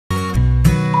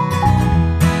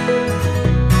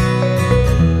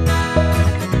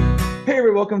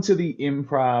welcome to the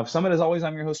Improv Summit. As always,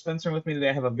 I'm your host, Spencer, and with me today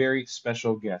I have a very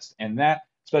special guest. And that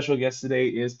special guest today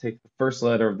is take the first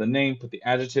letter of the name, put the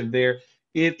adjective there.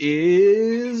 It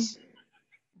is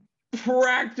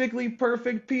practically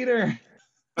perfect, Peter.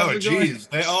 How's Oh, it going? geez.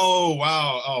 Oh,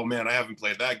 wow. Oh, man, I haven't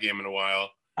played that game in a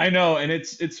while. I know, and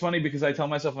it's funny because I tell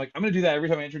myself like I'm gonna do that every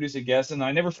time I introduce a guest, and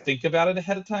I never think about it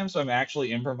ahead of time, so I'm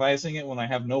actually improvising it when I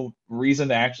have no reason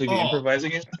to actually be Oh,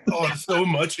 improvising it. so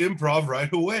much improv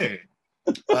right away.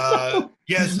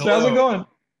 Yes, So how's it hello. going?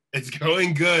 It's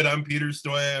going good. I'm Peter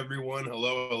Stoia, everyone.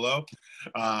 Hello,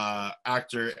 hello.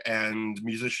 Actor and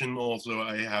musician. Also,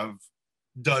 I have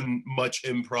done much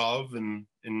improv in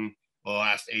the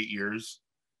last 8 years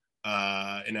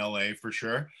in LA for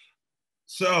sure.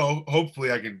 So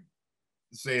hopefully I can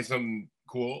say something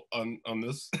cool on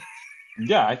this.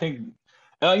 Yeah, I think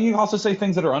you can also say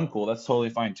things that are uncool. That's totally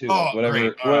fine too. Like Oh,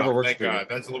 great. whatever works Thank for you. God.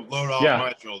 That's a load off Yeah,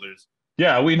 my shoulders.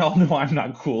 yeah. We all know I'm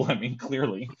not cool. I mean,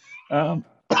 clearly. I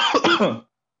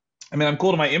mean, I'm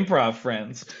cool to my improv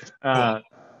friends. Cool.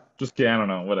 Just kidding. I don't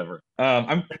know. Whatever.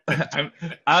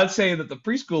 I'd say that the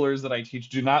preschoolers that I teach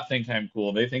do not think I'm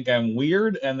cool. They think I'm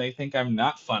weird and they think I'm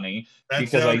not funny That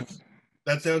because sounds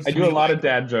that sounds I to do a me lot like of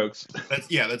dad jokes.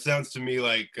 that sounds to me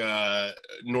like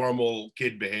normal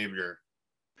kid behavior.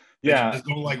 They Yeah. just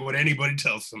don't like what anybody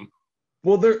tells them.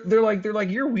 Well, they're like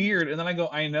you're weird, and then I go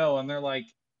I know, and they're like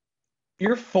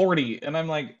you're 40, and I'm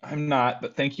like I'm not,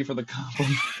 but thank you for the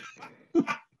compliment.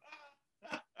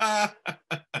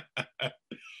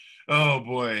 Oh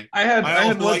boy. I had I I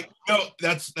had also one. like no,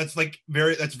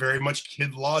 that's very much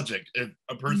kid logic. Mhm.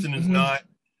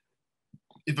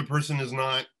 If a person is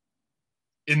not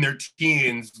in their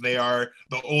teens, they are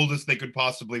the oldest they could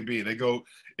possibly be. They go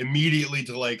immediately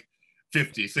to like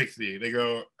 50, 60. They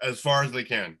go as far as they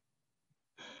can.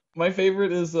 My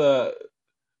favorite is I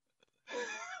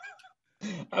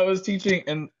was teaching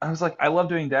and I was like I love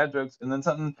doing dad jokes, and then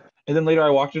something, and then later I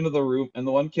walked into the room and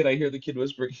the one kid I hear the kid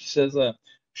whisper, he says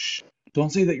shh, don't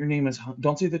say that your name is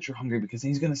don't say that you're hungry because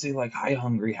he's gonna say like hi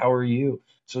hungry, how are you,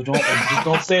 so don't like just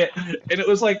don't say it. And it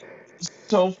was like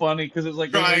so funny because it was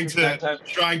like right trying at that to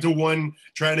time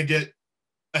trying to get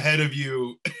ahead of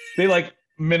you, they like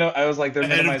I was like they're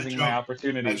ahead of the minimizing my joke.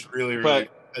 opportunity. That's really, really But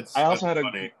I that's also had a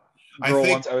funny. I girl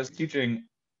think once I was teaching.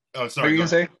 oh Are sorry, you go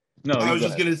gonna ahead. say? No, I you was go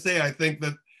just ahead. gonna say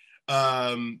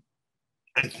um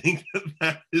I think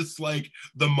that is like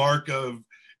the mark of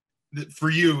for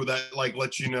you that like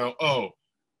lets you know, oh,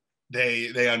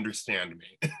 they understand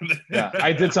me. Yeah,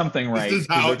 I did something right because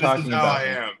they're This is talking how I about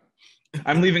me. am.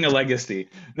 I'm leaving a legacy.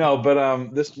 No,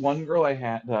 but this one girl I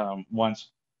had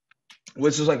once,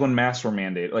 which was like when masks were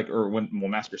mandated, like or when well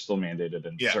masks are still mandated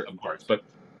in Yeah, certain of parts, course. but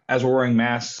as we're wearing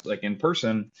masks like in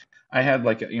person, I had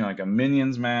like like a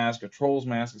Minions mask, a Trolls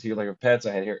mask, it's here like a pets.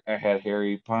 I had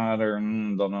Harry Potter,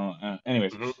 don't know.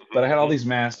 Anyways, Mhm, but I had all mhm, these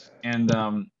masks, and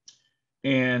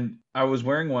I was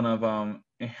wearing one of them,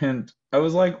 and I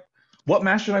was like, "What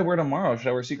mask should I wear tomorrow? Should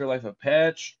I wear Secret Life of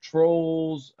Pets,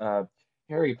 Trolls,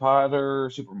 Harry Potter,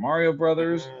 Super Mario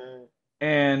Brothers?" mhm.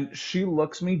 And she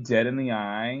looks me dead in the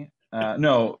eye.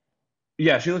 No,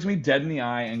 yeah, she looks me dead in the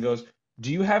eye and goes,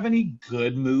 "Do you have any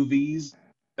good movies?"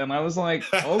 And I was like,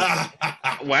 "Oh,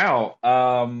 wow."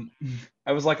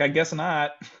 I was like, "I guess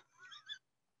not."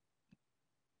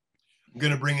 I'm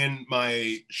gonna bring in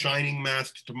my Shining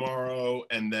mask tomorrow,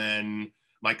 and then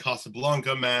my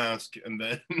Casablanca mask, and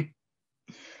then I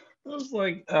was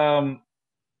like,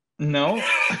 no."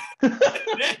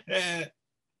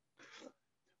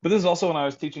 But this is also when I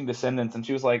was teaching Descendants, and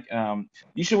she was like,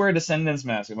 "You should wear a Descendants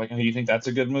mask." I'm like, "Oh, you think that's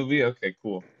a good movie? Okay,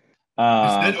 cool." Oh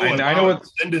I know wow, what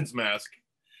Descendants mask.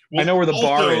 I Well, know where the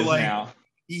bar also is like, now.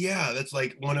 yeah, that's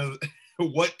like one of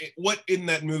what in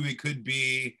that movie could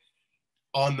be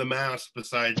on the mask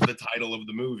besides the title of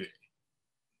the movie?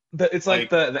 It's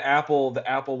like Like, the apple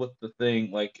with the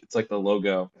thing, like it's like the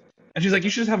logo. And she's like, "You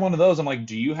should just have one of those." I'm like,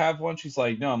 "Do you have one?" She's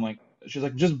like, "No." I'm like, she's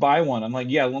like, "Just buy one." I'm like,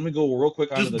 "Yeah, let me go real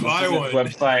quick onto just the buy Descendants one.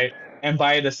 website and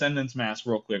buy a Descendants mask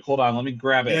real quick. Hold on, let me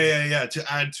grab it." Yeah, yeah, yeah.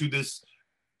 To add to this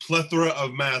plethora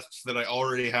of masks that I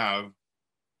already have.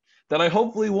 That I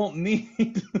hopefully won't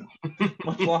need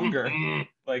much longer.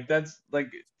 Like that's like,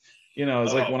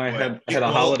 it's like Oh when I boy. had a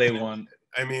Well, holiday one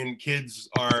I mean, kids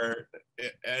are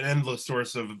an endless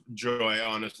source of joy,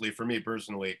 honestly, for me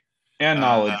personally. and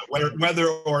knowledge. Whether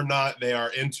or not they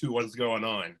are into what's going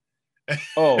on,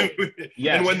 Oh, and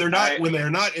yes. when they're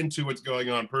not into what's going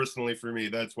on, personally, for me,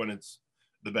 that's when it's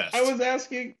the I best. was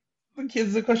asking the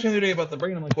kids the question the other day about the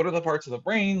brain. I'm like, what are the parts of the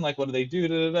brain? Like, what do they do?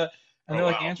 Da, da, da. And Oh they're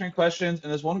like wow. answering questions.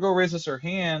 And this one girl raises her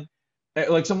hand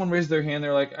like someone raised their hand,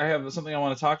 they're like, I have something I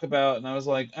want to talk about, and I was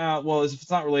like, well, if it's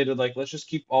not related, like let's just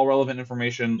keep all relevant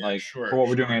information Yeah, like for sure, what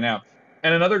we're doing right sure. now.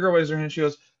 And another girl raised her hand. She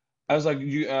goes, I was like,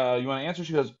 you want to answer?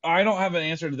 She goes, I don't have an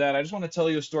answer to that. I just want to tell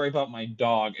you a story about my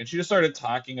dog. And she just started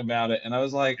talking about it, and I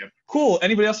was like, Yep. cool.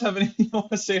 Anybody else have anything you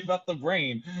want to say about the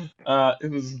brain?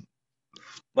 It was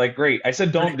like great. I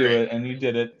said Pretty don't do great. it, and you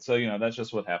did it. So that's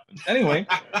just what happens. Anyway,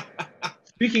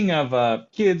 speaking of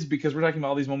kids, because we're talking about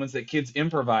all these moments that kids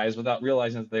improvise without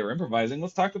realizing that they were improvising,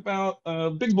 let's talk about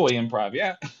big boy improv.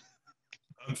 Yeah,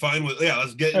 I'm fine with, yeah,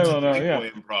 let's get I into don't the know. big Yeah, boy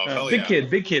improv. Hell yeah.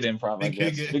 big kid improv, I Big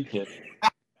kid, guess. Big kid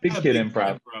big kid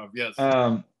improv. improv. Yes.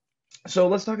 Um, so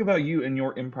let's talk about you and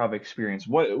your improv experience.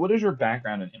 What is your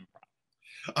background in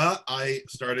improv? I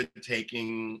started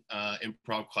taking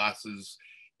improv classes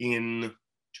in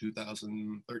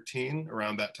 2013,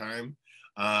 around that time.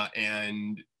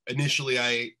 And initially,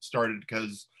 I started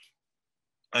because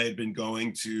I had been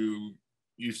going to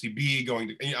UCB,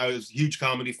 I was a huge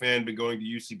comedy fan, been going to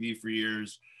UCB for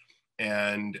years.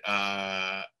 And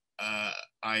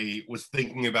I was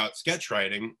thinking about sketch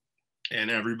writing, and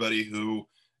everybody who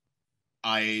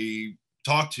I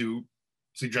talked to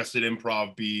suggested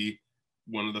improv be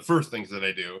one of the first things that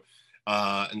I do.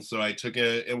 And so I took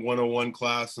a 101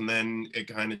 class, and then it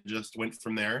kind of just went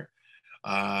from there.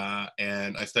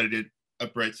 And I studied at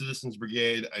Upright Citizens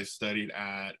Brigade. I studied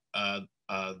at the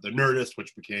Nerdist,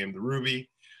 which became the Ruby,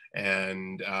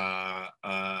 and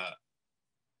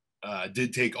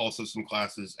did take also some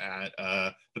classes at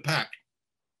the Pack.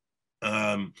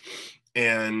 Um,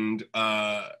 and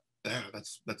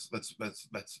that's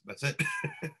it.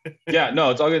 Yeah,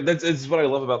 no, it's all good. It's what I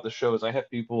love about the show is I have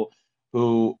people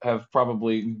who have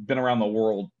probably been around the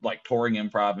world like touring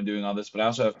improv and doing all this, but I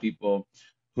also have people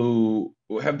who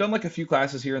have done like a few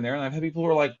classes here and there, and I've had people who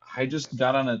are like, I just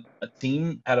got on a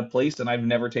team at a place and I've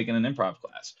never taken an improv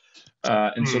class.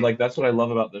 And so Hmm, like that's what I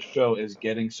love about the show is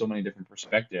getting so many different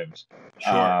perspectives.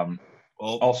 sure. Um,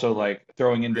 Well, Also like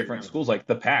throwing in great different round. schools like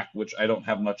the Pack, which I don't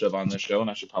have much of on this show, and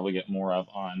I should probably get more of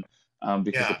on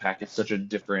because the Yeah. Pack is such a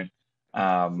different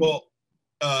um, Well,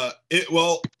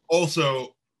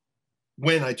 also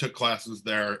when I took classes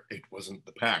there, it wasn't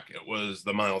the Pack; it was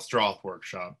the Miles Stroth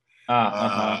workshop.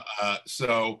 uh-huh.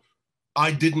 So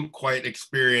I didn't quite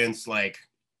experience like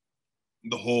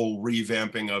the whole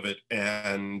revamping of it,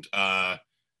 and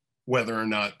whether or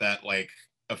not that like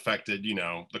affected,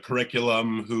 the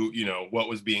curriculum, who, what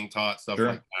was being taught, stuff like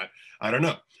Sure. that. I don't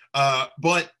know.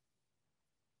 But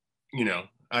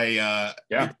I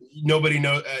Yeah. nobody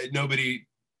knows.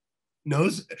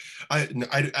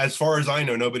 As far as I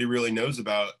know, nobody really knows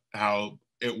about how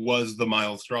it was the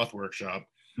Miles Stroth workshop.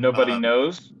 Nobody Um,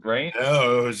 knows, right?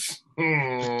 knows.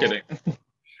 Just kidding.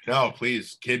 No,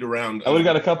 please, kid around. I would have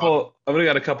got a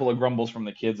couple of grumbles from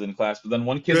the kids in class, but then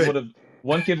Good.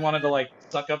 one kid wanted to like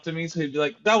suck up to me, so he'd be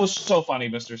like, "That was so funny,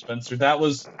 Mr. Spencer.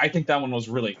 I think that one was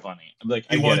really funny." I'm like,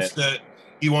 He "I get wants it." to.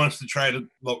 He wants to try to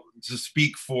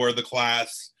speak for the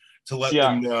class, to let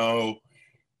Yeah. them know,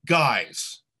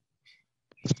 guys,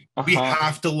 we Uh-huh.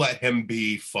 have to let him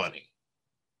be funny.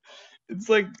 It's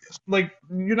like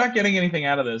you're not getting anything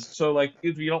out of this. So like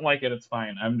if you don't like it, it's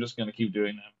fine. I'm just gonna keep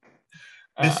doing that.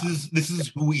 This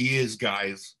is who he is,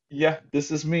 guys. Yeah,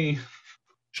 this is me.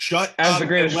 Shut As the up and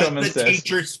greatest let showman the says.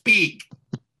 teacher speak.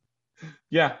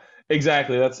 Yeah,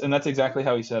 exactly. That's exactly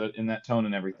how he said it in that tone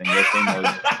and everything. Those same words.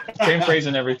 Same phrase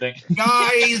and everything.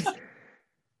 guys,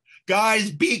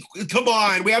 guys, come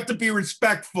on. We have to be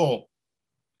respectful.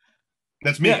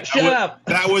 That's Yeah, me. shut up.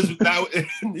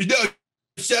 No,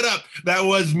 shut up. That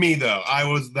was me though. I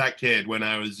was that kid when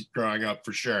I was growing up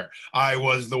for sure. I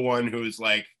was the one who was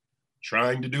like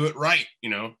trying to do it right.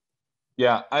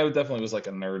 Yeah, I definitely was like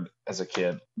a nerd as a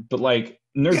kid, but like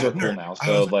nerds Yeah, are cool nerd. now, I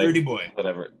so was a like nerdy boy.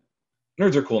 whatever.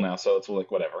 Nerds are cool now, so it's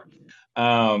like whatever.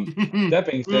 That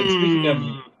being said,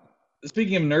 Hmm.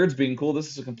 speaking of nerds being cool, this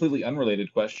is a completely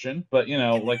unrelated question, but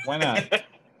like why not?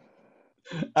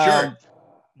 Sure. Um,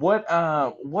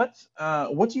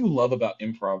 what do you love about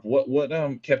improv?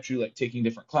 What kept you like taking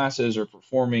different classes or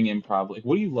performing improv? Like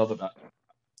what do you love about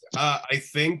it? I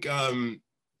think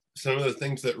some of the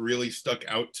things that really stuck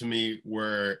out to me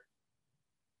were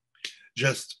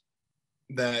just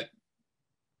that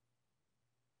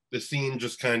the scene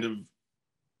just kind of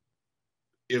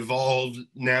evolved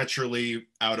naturally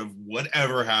out of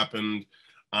whatever happened.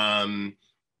 Um,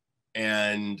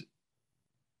 and,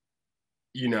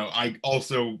 I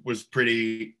also was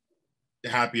pretty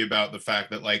happy about the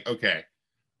fact that, like, okay,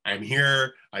 I'm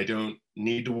here. I don't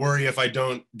need to worry if I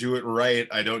don't do it right.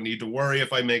 I don't need to worry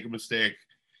if I make a mistake.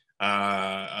 Uh,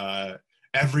 uh,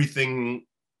 Everything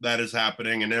that is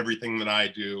happening and everything that I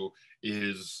do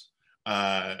is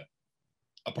a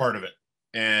part of it.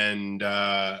 And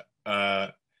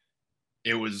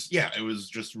it was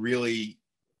just really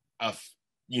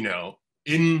you know,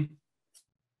 in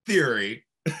theory,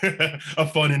 a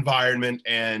fun environment,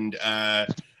 and a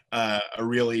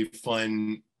really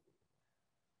fun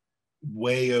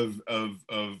way of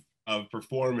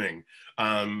performing.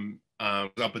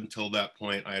 Up until that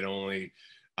point, I'd only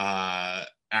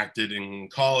acted in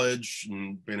college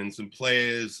and been in some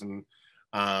plays, and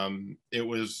it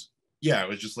was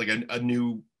just like a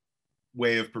new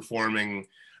way of performing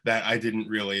that I didn't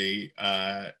really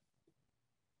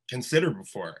consider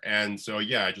before. And so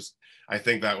I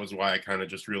think that was why I kind of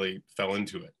just really fell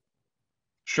into it.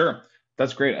 Sure.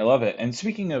 That's great. I love it. And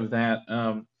speaking of that,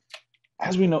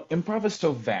 as we know, improv is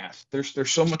so vast. There's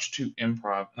so much to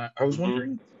improv. And I was Mm-hmm.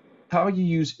 wondering how you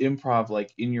use improv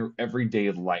like in your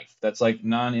everyday life. That's like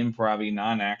non-improv-y,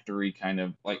 non-actory kind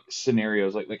of like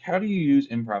scenarios. Like how do you use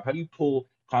improv? How do you pull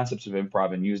concepts of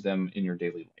improv and use them in your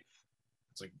daily life?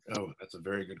 It's like, oh, that's a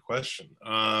very good question.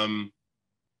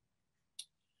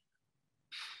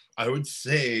 I would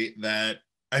say that,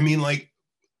 I mean, like,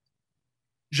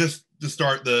 just to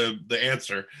start the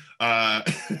answer,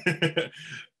 I've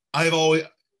always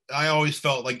I always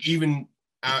felt like, even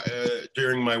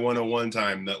during my 101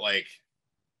 time, that like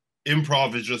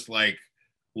improv is just like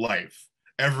life.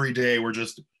 Every day we're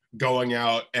just going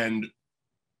out and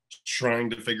trying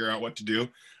to figure out what to do.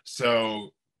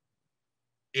 So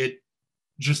it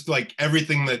just like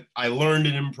everything that I learned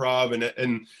in improv,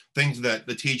 and things that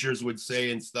the teachers would say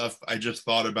and stuff, I just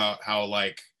thought about how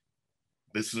like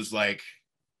this is like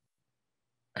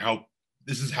how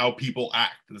this is how people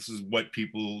act. This is what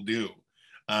people do.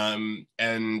 And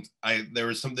there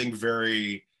was something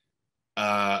very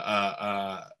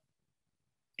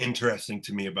interesting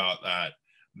to me about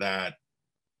that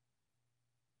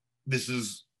this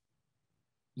is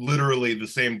literally the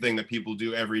same thing that people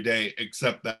do every day,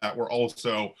 except that we're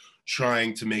also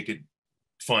trying to make it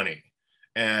funny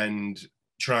and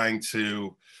trying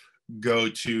to go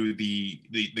to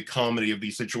the comedy of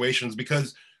these situations,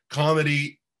 because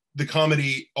the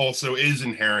comedy also is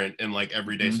inherent in like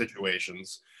everyday Mhm.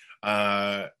 situations.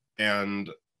 And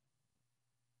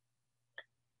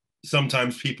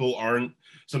sometimes people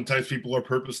are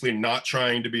purposely not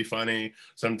trying to be funny.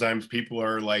 Sometimes people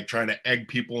are like trying to egg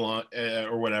people on,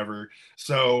 or whatever.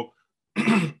 So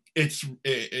thinking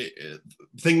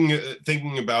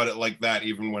about it like that,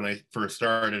 even when I first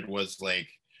started, was like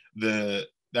that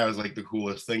was like the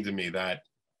coolest thing to me, that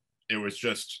it was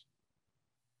just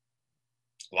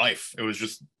life. It was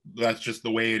just That's just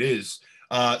the way it is.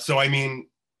 So I mean,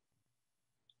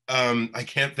 I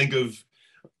can't think of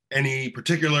any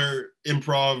particular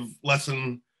improv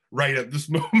lesson right at this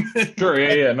moment. Sure,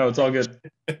 yeah, yeah, no, it's all good.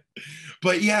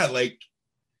 But yeah, like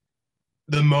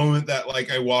the moment that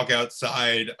like I walk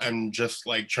outside, I'm just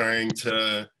like trying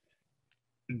to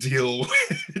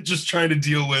just trying to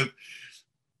deal with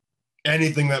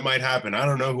anything that might happen. I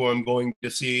don't know who I'm going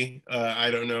to see. I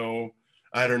don't know,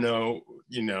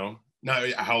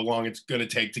 not how long it's going to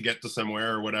take to get to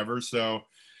somewhere or whatever. So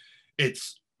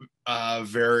it's a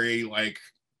very like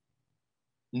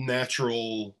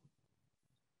natural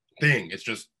thing. It's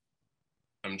just,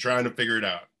 I'm trying to figure it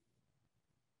out.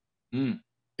 Mm,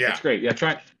 Yeah. that's great. Yeah,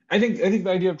 I think the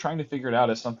idea of trying to figure it out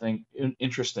is something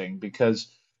interesting because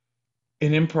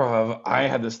in improv, I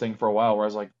had this thing for a while where I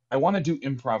was like, I want to do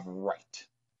improv right.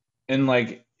 And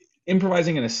like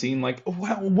improvising in a scene, like,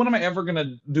 well, when am I ever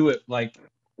gonna do it? Like,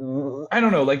 I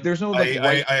don't know. Like, there's no like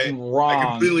right and I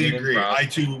wrong completely in agree.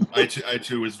 improv. I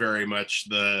too was very much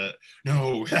the,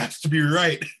 no, it has to be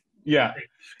right. Yeah.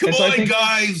 Come And so I on, think,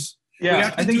 guys, we yeah,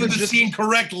 have I to think do it's the just, scene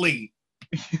correctly.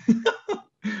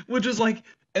 which is like,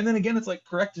 and then again, it's like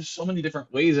correct is so many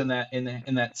different ways in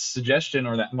that suggestion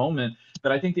or that moment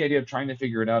that I think the idea of trying to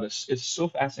figure it out is so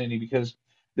fascinating because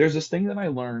there's this thing that I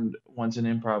learned once in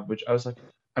improv, which I was like,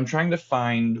 I'm trying to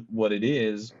find what it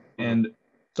is, Mhm. and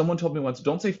someone told me once,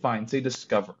 don't say find, say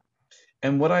discover.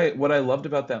 And what I loved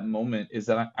about that moment is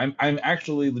that I'm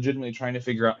actually legitimately trying to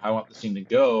figure out how I want the scene to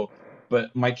go,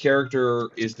 but my character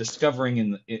is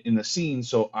discovering in the scene.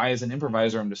 So I, as an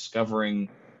improviser, I'm discovering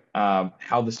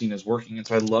how the scene is working. And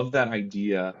so I love that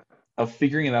idea of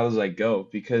figuring it out as I go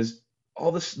because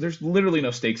all this there's literally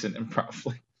no stakes in improv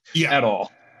like, Yeah, at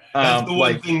all. that's the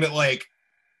one Like thing that like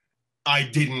I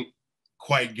didn't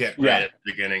quite get right yeah, at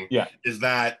the beginning, yeah, is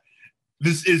that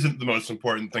this isn't the most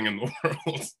important thing in the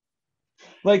world.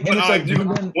 like and it's like even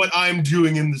then What I'm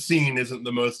doing in the scene isn't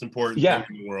the most important thing yeah.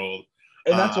 in the world.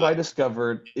 and that's what I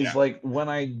discovered is Yeah. like when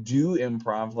I do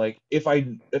improv, like if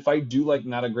I do like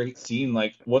not a great scene,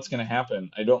 like what's gonna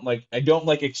happen? I don't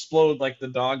like explode like the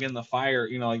dog in the fire,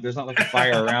 like there's not like a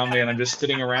fire around me and I'm just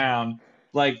sitting around.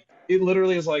 Like it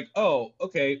literally is like, oh,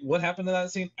 okay, what happened to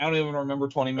that scene? I don't even remember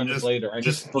 20 I'm minutes later. I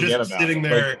just forget about sitting it.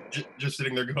 Like, there, just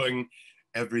sitting there going,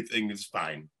 everything is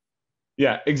fine.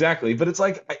 yeah, exactly. But it's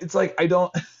like I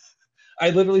don't I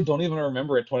literally don't even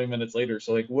remember it 20 minutes later.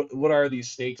 So like what are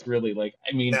these stakes really? Like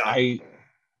I mean, Yeah.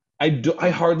 I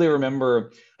hardly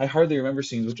remember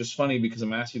scenes, which is funny because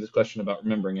I'm asking you this question about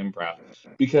remembering improv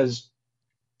because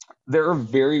there are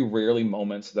very rarely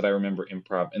moments that I remember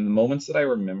improv, and the moments that I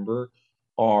remember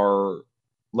are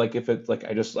like if it's like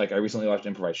I recently watched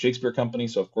Improvised Shakespeare Company,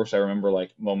 so of course I remember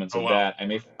like moments Oh of wow. that.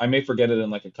 I may forget it in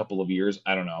like a couple of years,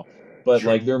 I don't know, but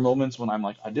Sure. like there are moments when I'm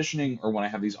like auditioning or when I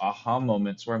have these aha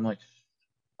moments where I'm like,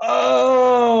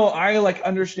 oh, I like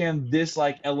understand this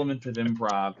like element of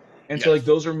improv. And so like Yes.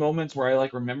 those are moments where I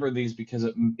like remember these because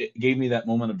it gave me that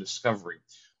moment of discovery.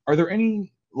 Are there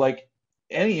any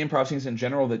improv scenes in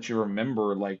general that you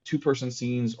remember, like two-person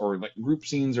scenes or like group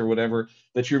scenes or whatever,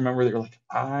 that you remember that you're like,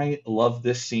 I love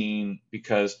this scene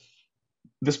because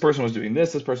this person was doing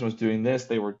this person was doing this,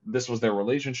 this was their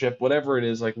relationship, whatever it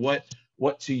is, like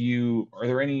what to you, are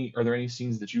there any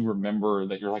scenes that you remember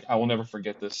that you're like, I will never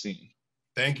forget this scene?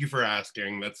 Thank you for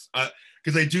asking. That's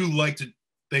because I do like to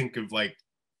think of like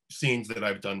scenes that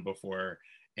I've done before,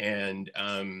 and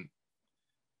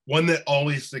one that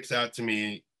always sticks out to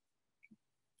me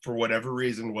for whatever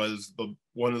reason was the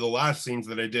one of the last scenes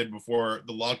that I did before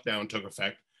the lockdown took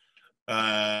effect.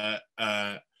 Uh,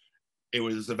 uh, it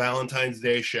was a Valentine's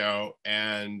Day show,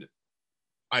 and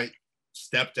I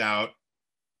stepped out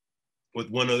with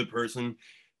one other person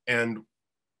and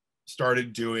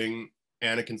started doing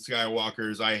Anakin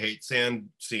Skywalker's "I Hate Sand"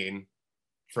 scene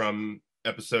from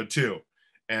episode 2,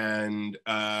 and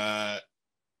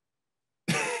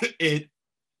it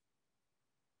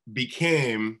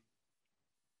became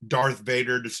Darth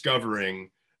Vader discovering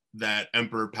that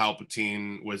Emperor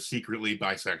Palpatine was secretly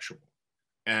bisexual,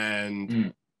 and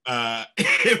Mm.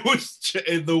 it was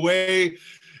the way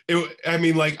it. I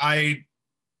mean, like I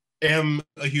am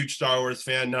a huge Star Wars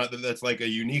fan. Not that that's like a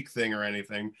unique thing or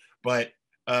anything, but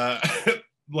uh,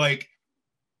 like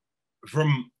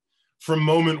from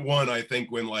moment one, I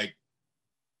think when like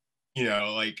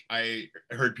like I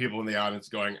heard people in the audience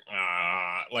going,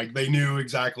 like they knew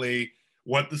exactly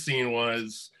what the scene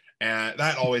was, and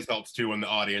that always helps too when the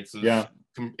audience is Yeah.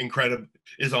 incredible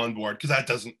is on board because that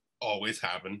doesn't always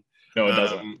happen. No, it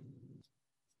doesn't.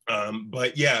 Um,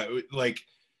 but yeah, like,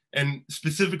 and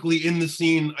specifically in the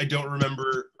scene, I don't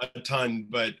remember a ton,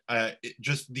 but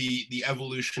just the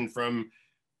evolution from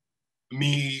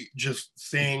me just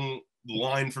saying the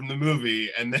line from the movie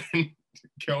and then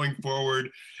going forward,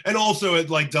 and also it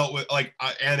like dealt with like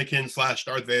Anakin slash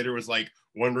Darth Vader was like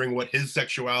wondering what his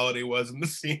sexuality was in the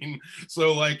scene,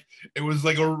 so like it was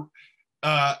like a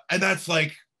and that's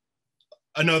like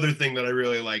another thing that I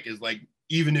really like is like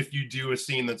even if you do a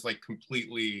scene that's like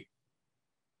completely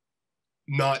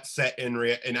not set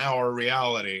in our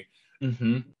reality,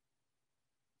 Mm-hmm.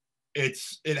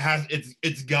 it's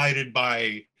guided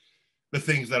by the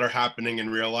things that are happening in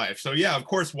real life. So yeah, of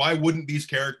course, why wouldn't these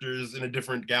characters in a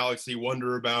different galaxy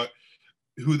wonder about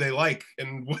who they like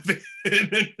and what they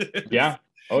Yeah.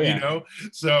 Oh you yeah. know?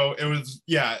 So it was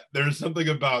yeah, there's something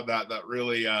about that that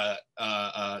really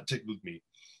tickled me.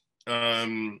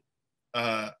 Um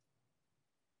uh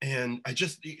and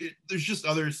there's just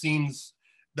other scenes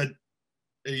that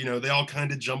they all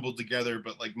kind of jumbled together,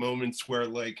 but like moments where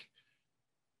like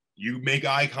you make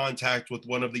eye contact with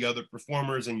one of the other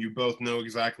performers and you both know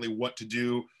exactly what to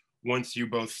do once you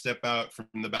both step out from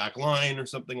the back line or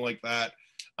something like that,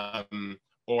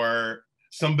 or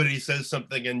somebody says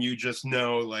something and you just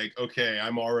know like, okay,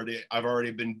 I've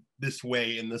already been this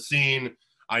way in the scene,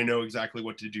 I know exactly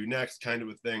what to do next, kind of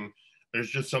a thing. There's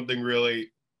just something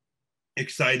really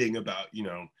exciting about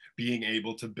being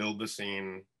able to build the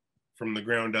scene from the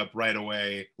ground up right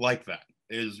away like that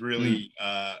is Mm. really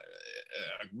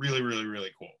really really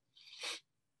really cool.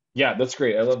 Yeah, that's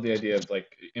great. I love the idea of like,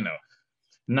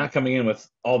 not coming in with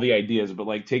all the ideas, but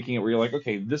like taking it where you're like,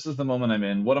 okay, this is the moment I'm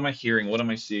in. What am I hearing? What am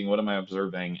I seeing? What am I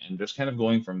observing? And just kind of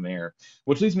going from there,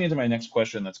 which leads me into my next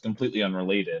question that's completely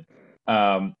unrelated.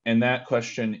 And that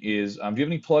question is, do you have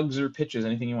any plugs or pitches?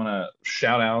 Anything you want to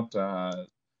shout out,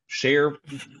 share,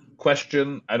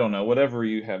 question? I don't know, whatever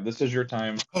you have. This is your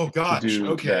time Oh to gosh, do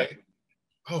that. okay.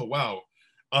 Oh wow.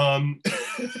 um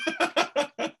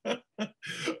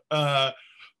uh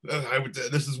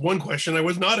this is one question I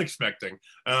was not expecting.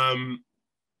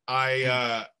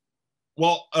 I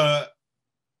well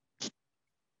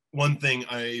one thing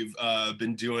I've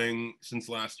been doing since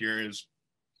last year is,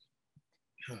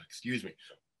 excuse me.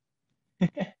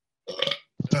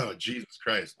 Oh, Jesus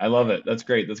Christ. I love it. That's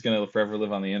great. That's gonna forever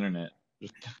live on the internet.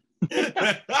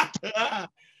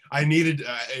 I needed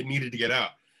to get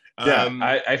out. Yeah, Um,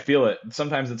 I feel it.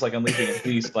 Sometimes it's like unleashing a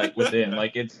beast like within.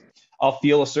 Like I'll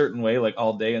feel a certain way like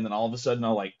all day, and then all of a sudden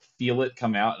I'll like feel it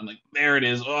come out, and like there it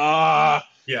is. Ah,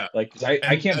 yeah, like 'cause I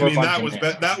and can't I burp mean on that was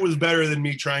command. that was better than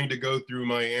me trying to go through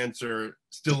my answer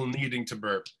still needing to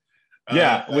burp. Uh,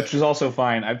 Yeah, which is also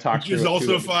fine. I've talked which is through it also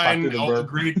too. Talked through fine. the burp.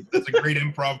 Agreed. That's a great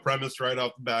improv premise right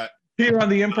off the bat. Here on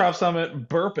the Improv Summit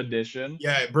Burp Edition.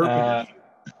 Yeah, burp Uh,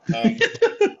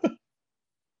 edition.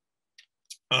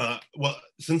 Well,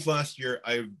 since last year,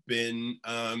 I've been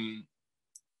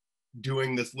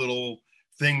doing this little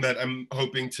thing that I'm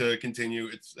hoping to continue.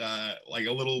 It's like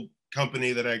a little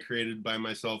company that I created by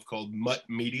myself called Mutt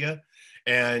Media,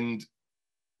 and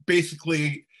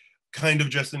basically, kind of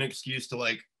just an excuse to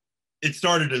like. It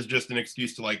started as just an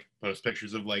excuse to like post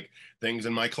pictures of like things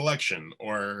in my collection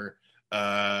or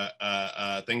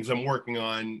things I'm working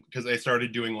on, because I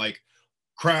started doing like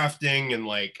crafting, and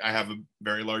like I have a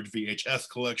very large VHS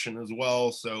collection as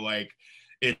well. So like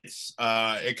it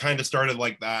kind of started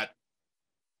like that.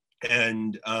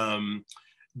 And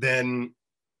then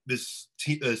this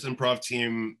improv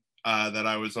team that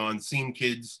I was on, Scene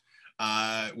Kids,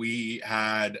 we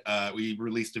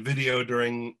released a video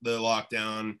during the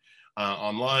lockdown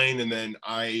online, and then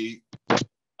I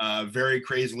very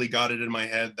crazily got it in my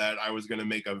head that I was going to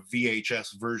make a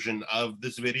VHS version of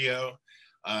this video.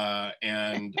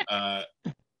 And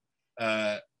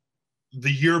the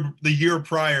year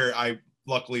prior, I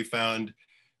luckily found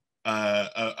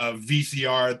a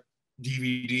VCR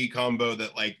DVD combo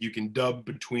that like you can dub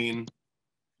between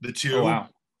the oh two, wow,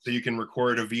 so you can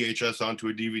record a VHS onto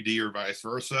a DVD or vice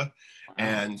versa. wow.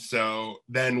 And so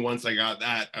then once I got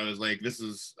that, I was like, this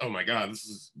is, oh my God, this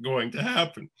is going to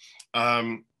happen.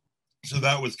 So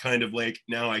that was kind of like,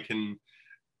 now I can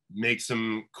make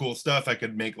some cool stuff. I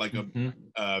could make like Mm-hmm.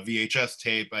 a VHS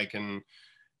tape. I can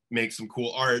make some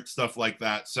cool art, stuff like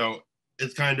that. So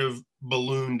it's kind of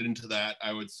ballooned into that,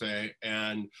 I would say.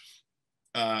 And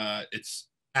it's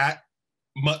at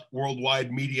Mutt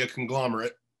Worldwide Media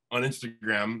Conglomerate on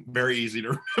Instagram. Very easy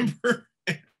to remember.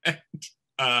 And,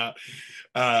 uh,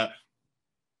 uh,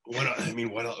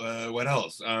 what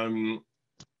else?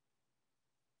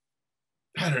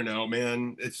 I don't know,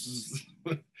 man. It's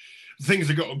things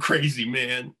are going crazy,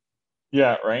 man.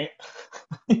 Yeah, right.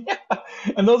 Yeah.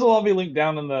 And those will all be linked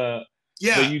down in the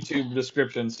Yeah, YouTube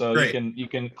description, so great. you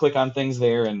can click on things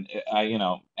there and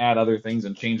add other things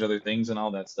and change other things and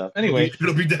all that stuff. Anyway,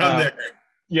 It'll be down uh, there.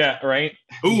 yeah, right.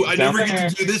 Ooh, I Down never get there.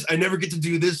 to do this. I never get to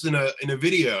do this in a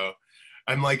video.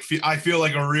 I'm like, I feel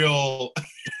like a real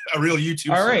a real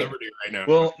YouTube All right. celebrity right now.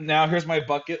 Well, now here's my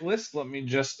bucket list. Let me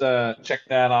just check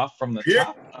that off from the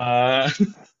Yeah. top.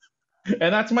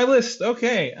 And that's my list.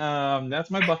 Okay,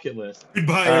 that's my bucket list.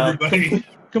 Goodbye, everybody.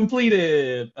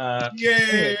 Completed. Anyway,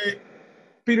 Yay!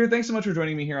 Peter, thanks so much for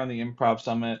joining me here on the Improv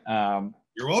Summit.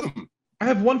 You're welcome. I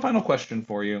have one final question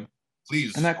for you, and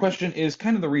Please. that question is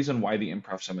kind of the reason why the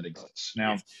Improv Summit exists.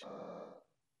 Now, Yes.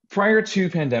 prior to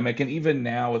pandemic, and even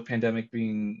now with pandemic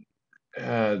being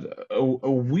a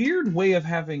weird way of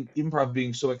having improv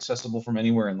being so accessible from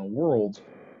anywhere in the world,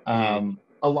 Mhm.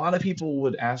 a lot of people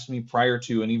would ask me prior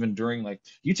to and even during, like,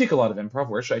 you take a lot of improv,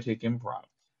 where should I take improv?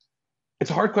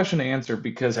 It's a hard question to answer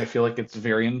because I feel like it's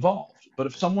very involved. But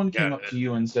if someone Yeah. came up to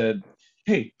you and said,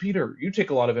 "Hey, Peter, you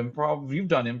take a lot of improv. You've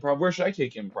done improv. Where should I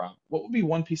take improv?" What would be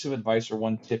one piece of advice or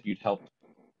one tip you'd help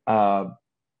uh,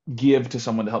 give to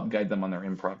someone to help guide them on their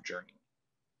improv journey?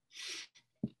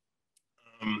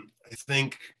 I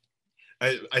think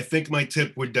I think my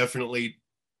tip would definitely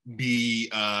be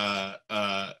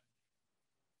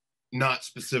not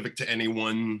specific to any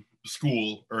one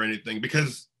school or anything,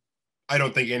 because I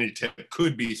don't think any tip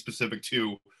could be specific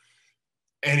to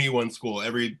any one school.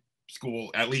 Every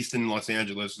school, at least in Los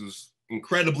Angeles, is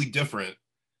incredibly different.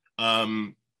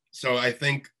 Um, so I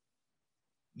think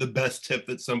the best tip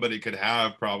that somebody could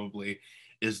have probably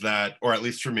is that, or at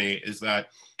least for me, is that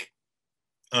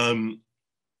um,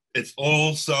 it's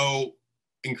all so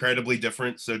incredibly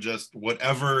different. So just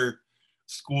whatever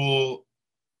school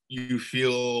you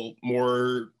feel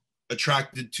more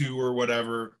attracted to or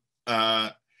whatever,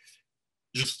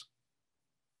 just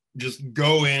just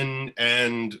go in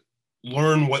and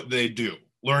learn what they do,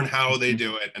 learn how they Mhm.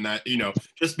 do it, and that,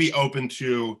 just be open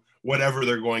to whatever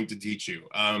they're going to teach you.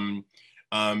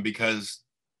 Because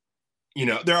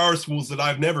there are schools that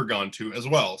I've never gone to as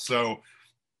well. So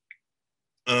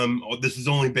this is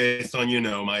only based on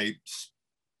my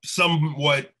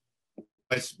somewhat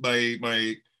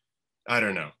my I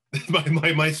don't know,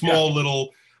 my small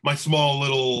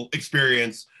little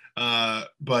experience.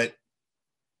 But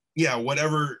yeah,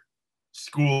 whatever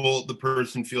school the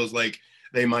person feels like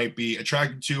they might be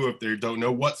attracted to, if they don't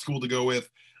know what school to go with,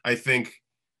 I think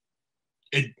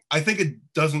it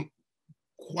doesn't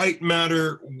quite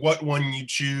matter what one you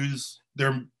choose.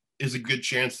 There is a good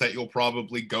chance that you'll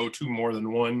probably go to more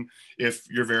than one if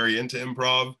you're very into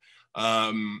improv.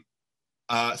 Um,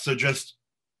 so just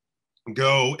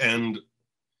go and,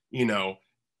 you know,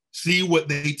 see what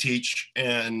they teach,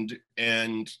 and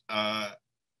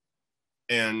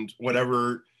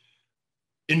whatever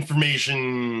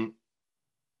information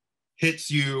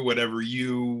hits you, whatever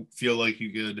you feel like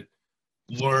you could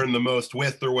learn the most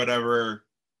with or whatever,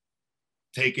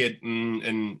 take it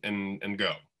and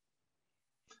go.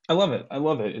 I love it. I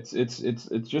love it. It's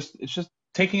just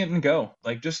taking it and go.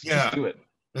 Like just Yeah. do it.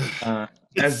 Uh,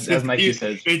 it's as Nike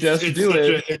says, just it's do such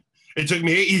it. a it took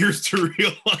me 8 years to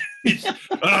realize.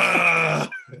 Ah,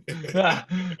 Ah,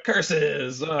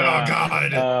 curses. oh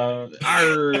God.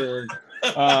 Arg.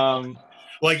 Um,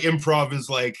 Like improv is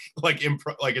like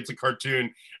improv, like it's a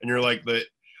cartoon, and you're like the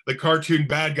cartoon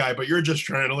bad guy, but you're just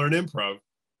trying to learn improv.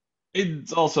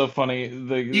 it's also funny.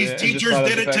 These I just teachers thought of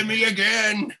did the it to fact me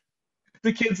again.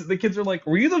 the kids are like,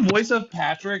 "Were you the voice of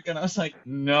Patrick?" And I was like,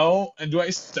 "No." And do I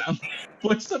sound like the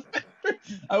voice of Patrick?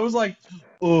 I was like,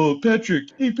 "Oh, Patrick,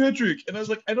 hey Patrick," and I was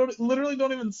like, literally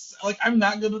don't even like, I'm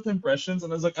not good with impressions,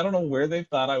 and I was like, I don't know where they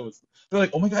thought I was. They're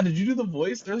like, "Oh my God, did you do the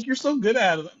voice?" They're like, "You're so good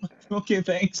at it." I'm like, "Okay,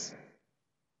 thanks."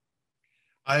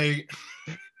 I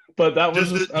But that was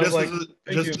just just, I was like,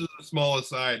 "Thank just you." as a small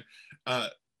aside, uh,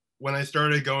 when I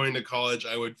started going to college,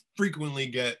 I would frequently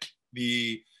get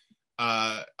the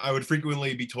I would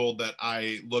frequently be told that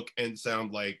I look and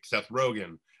sound like Seth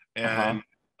Rogen, Uh-huh.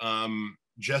 and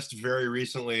just very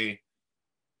recently,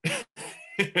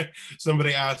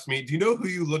 somebody asked me, "Do you know who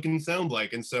you look and sound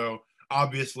like?" And so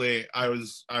obviously, I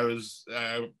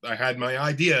had my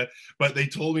idea, but they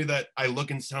told me that I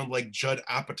look and sound like Judd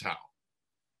Apatow.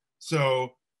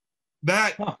 So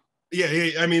that, Huh.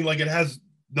 yeah, I mean, like, it has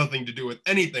nothing to do with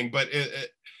anything, but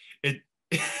it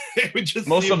would just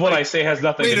Most seem of what like, I say has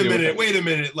nothing to do with wait a anything.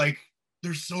 minute, like,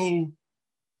 they're so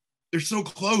they're so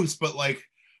close, but like,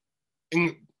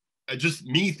 in, just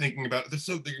me thinking about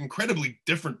it, they're incredibly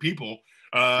different people.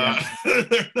 Yeah,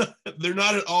 They're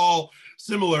not at all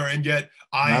similar, and yet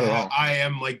not at all. I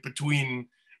am like between.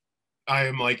 I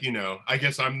am like, I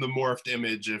guess I'm the morphed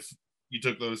image if you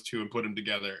took those two and put them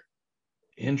together.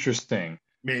 Interesting.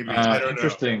 Maybe, I don't know.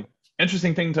 Interesting.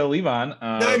 Interesting thing to leave on, No,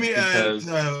 I mean, because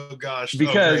oh gosh, oh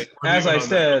because great, we're leaving on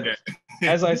that. Okay.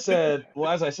 as I said,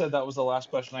 that was the last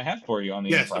question I had for you on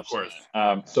the Yes, of improv course.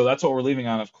 segment. So that's what we're leaving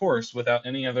on, of course, without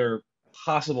any other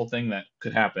possible thing that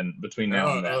could happen between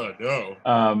now and then.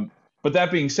 No. But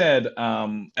that being said,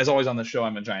 as always on the show,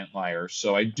 I'm a giant liar,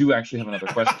 so I do actually have another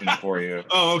question for you.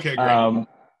 Oh, okay, great. Um,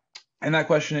 and that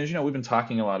question is, we've been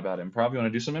talking a lot about improv. You want to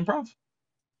do some improv?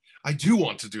 I do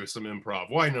want to do some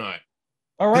improv. Why not?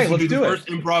 All This right, will let's be the do it. first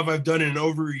improv I've done in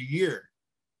over a year.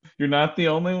 You're not the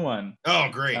only one. Oh,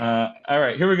 great. All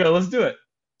right, here we go. Let's do it.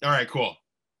 All right, cool.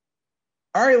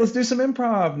 All right, let's do some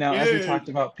improv. Now, as we Yay. talked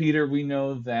about, Peter, we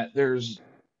know that there's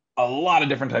a lot of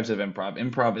different types of improv.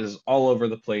 Improv is all over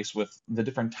the place with the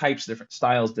different types, different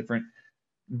styles, different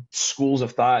schools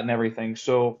of thought and everything.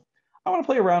 So I want to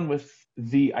play around with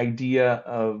the idea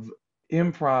of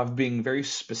improv being very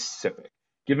specific,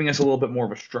 giving us a little bit more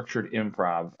of a structured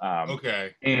improv.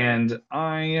 Okay, And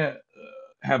I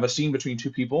have a scene between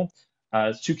two people.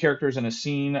 It's two characters in a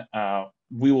scene.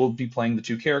 We will be playing the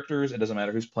two characters. It doesn't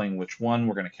matter who's playing which one.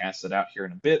 We're going to cast it out here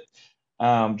in a bit,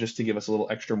 just to give us a little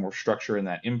extra more structure in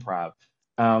that improv.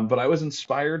 But I was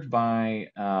inspired by,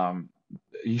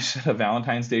 you said, a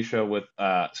Valentine's Day show with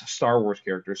Star Wars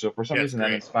characters. So for some yes, reason that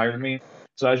great. inspired me.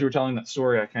 So as you were telling that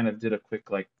story, I kind of did a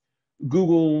quick like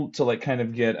Google to like kind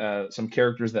of get some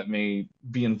characters that may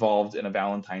be involved in a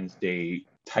Valentine's Day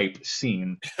type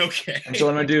scene. And so Okay. what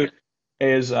I'm going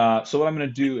to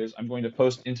do is I'm going to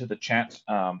post into the chat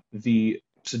the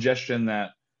suggestion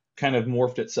that kind of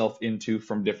morphed itself into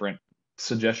from different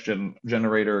suggestion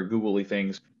generator googly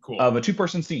things Cool. of a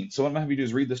two-person scene. So what I'm going to have you do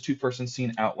is read this two-person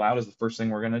scene out loud is the first thing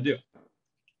we're going to do.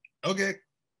 Okay.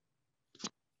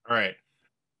 All right.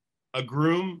 A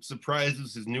groom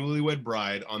surprises his newlywed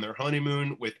bride on their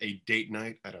honeymoon with a date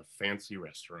night at a fancy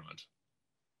restaurant.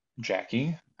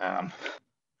 Jackie, I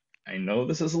know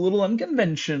this is a little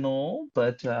unconventional,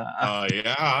 but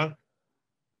Yeah.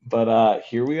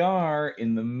 here we are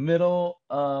in the middle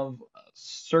of a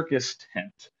circus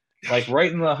tent, like right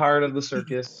in the heart of the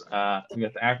circus. We got the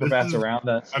This acrobats is, around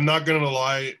us. I'm not gonna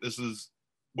lie, this is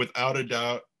without a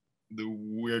doubt the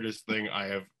weirdest thing I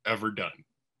have ever done.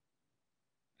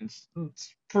 It's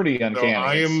pretty So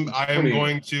uncanny. It's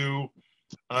pretty.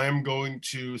 I am going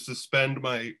to suspend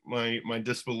my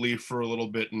disbelief for a little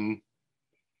bit and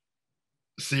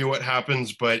see what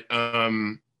happens. But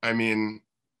I mean,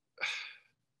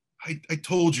 I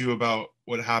told you about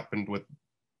what happened with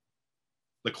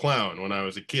the clown when I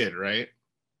was a kid, right?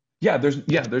 There's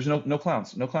no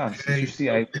clowns, no clowns. You Okay. see,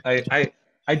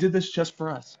 I did this just for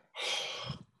us.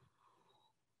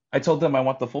 I told them I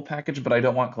want the full package, but I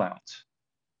don't want clowns.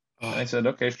 And Oh, they said,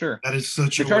 okay, sure. that is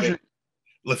such They a way charged to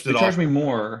lift they it off. charged me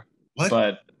more, What?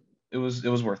 but it was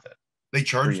worth it They for you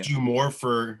charged you more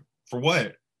for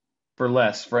what? for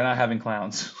less for not having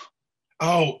clowns.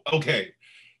 Oh, okay.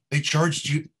 They charged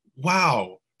you.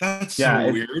 Wow, that's so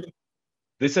Yeah, weird.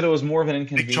 they said it was more of an They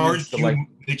inconvenience charged to you. like,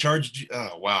 They charged you.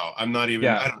 Oh, wow. I'm not even.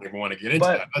 yeah, I don't even want to get into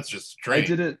that. but That's just I strange.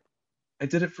 did it. I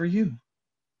did it for you.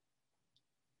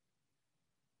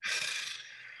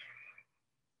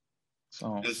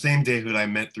 So The same David I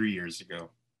met 3 years ago.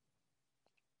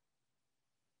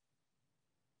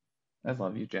 I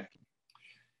love you, Jackie.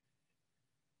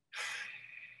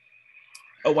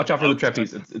 Oh, watch out for the Love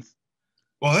trapeze. Jackie. It's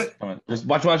What? coming. Just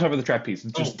watch out for the trapeze.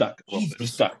 It's just Oh, stuck a little bit. Just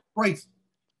Jesus stuck. Christ.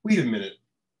 Wait a minute.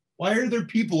 Why are there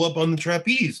people up on the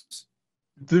trapeze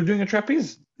They're doing a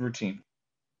trapeze routine.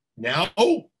 now?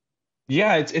 Oh,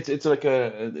 Yeah, it's like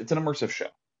it's an immersive show,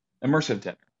 immersive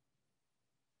dinner.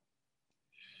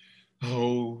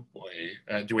 oh boy.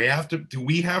 Do we have to? Do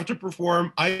we have to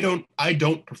perform? I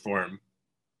don't perform.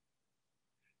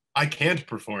 I can't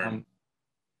perform. Um,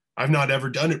 I've not ever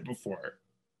done it before.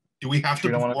 Do we have sure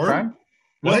to you don't want to try? perform?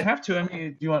 We don't What? have to. I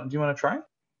mean, do you want to try?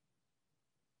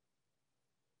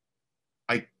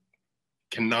 I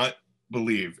cannot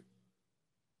believe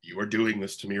you are doing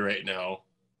this to me right now.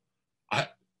 I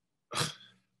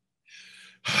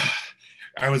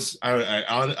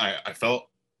I felt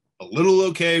a little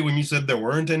okay when you said there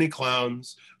weren't any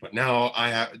clowns, but now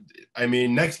I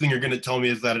mean, next thing you're going to tell me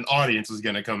is that an audience is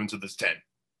going to come into this tent.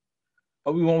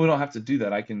 Oh, we won't. We don't have to do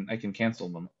that. I can cancel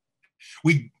them.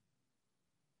 We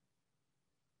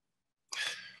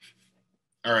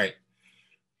All right.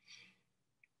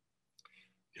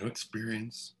 New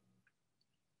experience.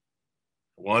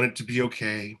 I want it to be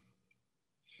okay.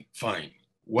 Fine.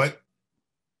 What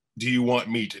do you want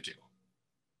me to do?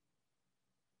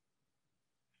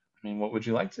 I mean, what would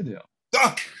you like to do?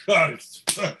 Oh, God,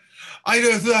 I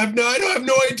don't have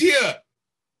no idea.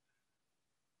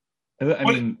 I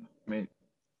What? mean, I mean,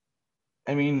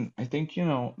 I mean, I think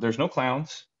there's no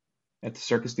clowns at the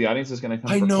circus. The audience is going to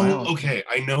come I for know. clowns. Okay,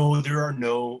 I know there are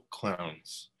no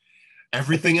clowns. I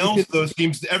think we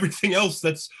could. Everything else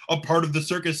that's a part of the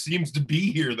circus seems to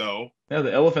be here, though. Yeah,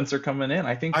 the elephants are coming in.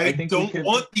 I think. I I think we don't could.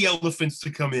 want the elephants to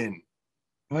come in.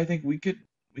 Well, I think we could.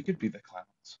 We could be the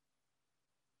clowns.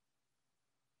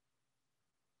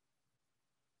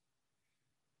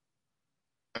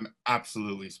 I'm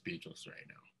absolutely speechless right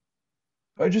now.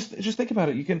 Or just think about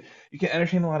it. You can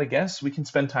entertain a lot of guests. We can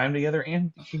spend time together,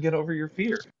 and you can get over your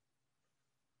fear.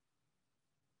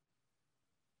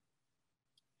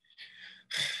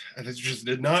 I just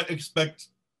did not expect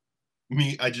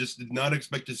me. I just did not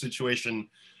expect a situation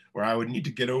where I would need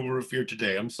to get over a fear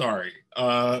today. I'm sorry.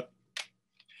 Let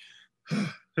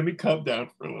me calm down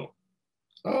for a little.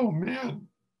 Oh man.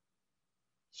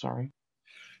 Sorry.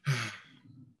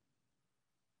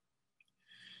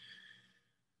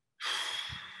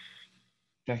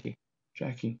 Jackie.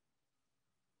 Jackie.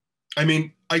 I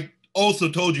mean, I also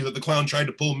told you that the clown tried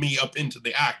to pull me up into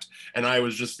the act, and I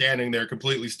was just standing there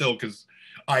completely still because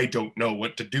I don't know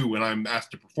what to do when I'm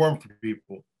asked to perform for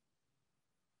people.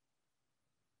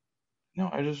 No,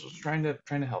 I just was trying to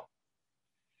help.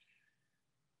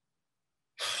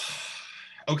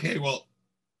 Okay, well,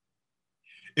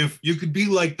 if you could be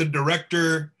like the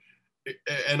director,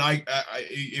 and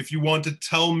if you want to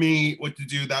tell me what to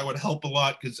do, that would help a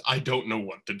lot because I don't know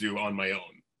what to do on my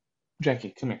own.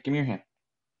 Jackie, come here. Give me your hand.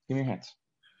 Give me your hands.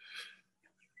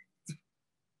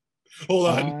 Hold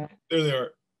on, there they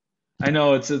are. I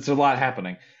know it's a lot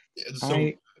happening.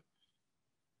 So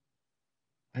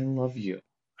I love you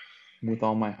with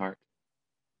all my heart,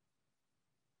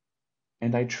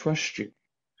 and I trust you.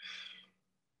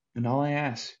 And all I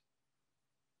ask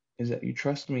is that you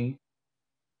trust me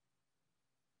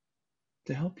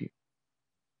to help you.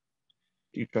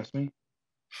 Do you trust me?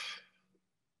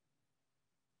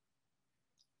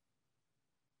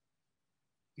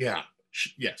 yeah,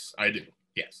 yes, I do.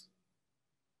 Yes.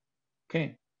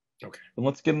 Okay. Okay. Then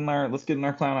let's get in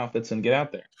our clown outfits and get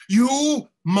out there. You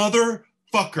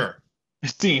motherfucker.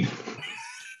 Scene.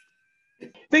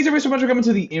 Thanks everybody so much for coming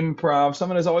to the Improv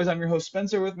Summit. As always, I'm your host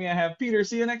Spencer. With me, I have Peter.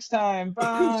 See you next time.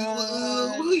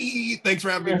 Bye. Thanks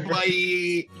for having me.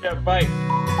 Bye. Yeah,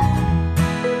 bye.